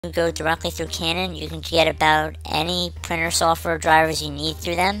go directly through Canon, you can get about any printer software drivers you need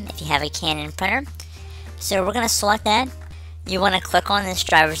through them if you have a Canon printer. So we're going to select that. You want to click on this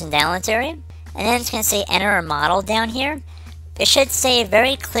drivers and downloads area, and then it's going to say enter a model down here. It should say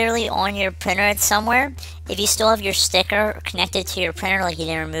very clearly on your printer somewhere. If you still have your sticker connected to your printer, like you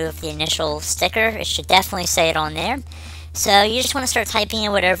didn't remove the initial sticker, it should definitely say it on there. So you just want to start typing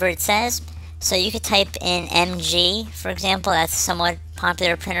in whatever it says. So you could type in MG, for example. That's a somewhat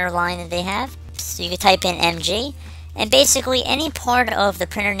popular printer line that they have. So you could type in MG, and basically any part of the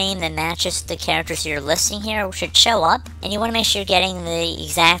printer name that matches the characters you're listing here should show up. And you want to make sure you're getting the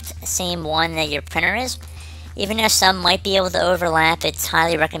exact same one that your printer is. Even though some might be able to overlap, it's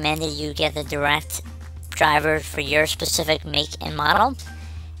highly recommended you get the direct driver for your specific make and model.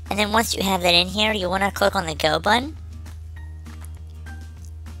 And then once you have that in here, you want to click on the Go button.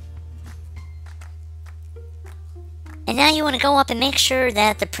 And now you want to go up and make sure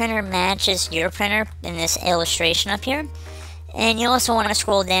that the printer matches your printer in this illustration up here. And you also want to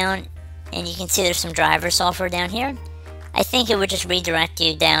scroll down, and you can see there's some driver software down here. I think it would just redirect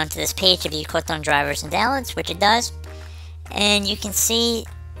you down to this page if you clicked on drivers and downloads, which it does. And you can see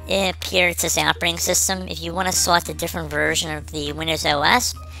up here it says operating system. If you want to select a different version of the Windows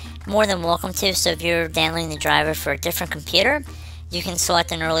OS, more than welcome to. So if you're downloading the driver for a different computer, you can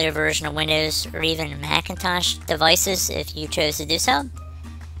select an earlier version of Windows or even Macintosh devices if you chose to do so.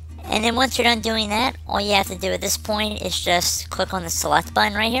 And then once you're done doing that, all you have to do at this point is just click on the select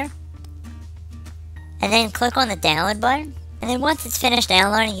button right here. And then click on the download button. And then once it's finished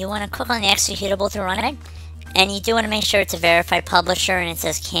downloading, you want to click on the executable to run it. And you do want to make sure it's a verified publisher and it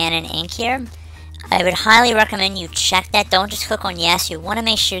says Canon Inc. here. I would highly recommend you check that. Don't just click on yes. You want to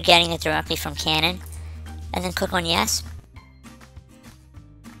make sure you're getting it directly from Canon. And then click on yes.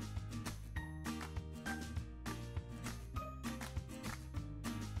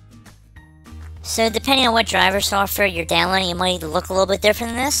 So depending on what driver software you're downloading, it might look a little bit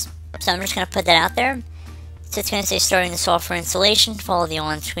different than this. So I'm just going to put that out there. So it's going to say starting the software installation, follow the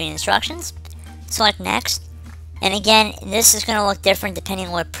on-screen instructions. Select next. And again, this is going to look different depending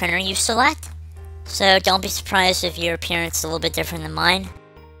on what printer you select. So don't be surprised if your appearance is a little bit different than mine.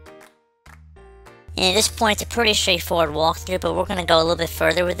 And at this point, it's a pretty straightforward walkthrough, but we're going to go a little bit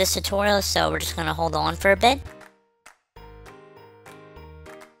further with this tutorial, so we're just going to hold on for a bit.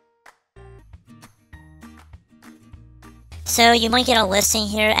 So you might get a listing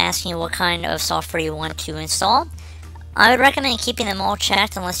here asking you what kind of software you want to install. I would recommend keeping them all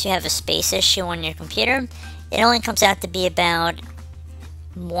checked unless you have a space issue on your computer. It only comes out to be about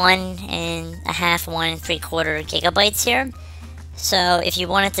 1.5, 1.75 gigabytes here. So if you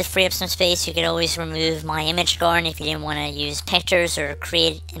wanted to free up some space, you could always remove My Image Garden if you didn't want to use pictures or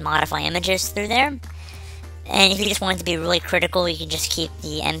create and modify images through there. And if you just wanted to be really critical, you can just keep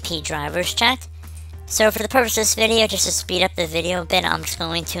the MP drivers checked. So for the purpose of this video, just to speed up the video a bit, I'm just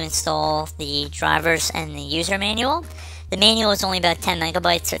going to install the drivers and the user manual. The manual is only about 10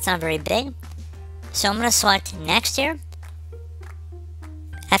 megabytes, so it's not very big. So I'm going to select next here.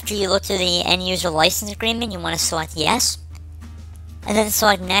 After you look through the end user license agreement, you want to select yes. And then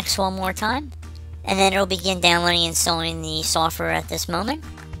select next one more time. And then it will begin downloading and installing the software at this moment.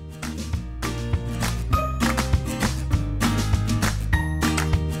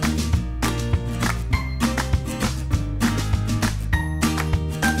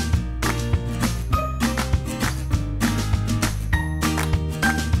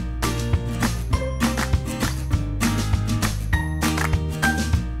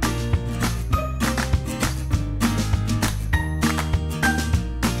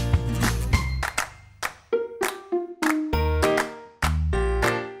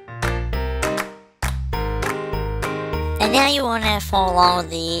 And now you want to follow along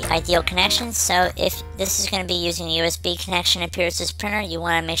with the ideal connections. So if this is going to be using a USB connection that appears as printer, you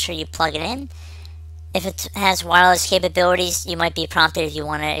want to make sure you plug it in. If it has wireless capabilities, you might be prompted if you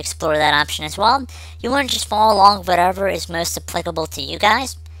want to explore that option as well. You want to just follow along with whatever is most applicable to you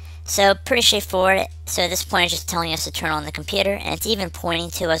guys. So pretty straightforward. So at this point it's just telling us to turn on the computer, and it's even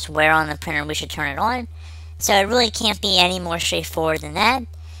pointing to us where on the printer we should turn it on. So it really can't be any more straightforward than that.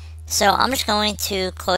 So I'm just going to close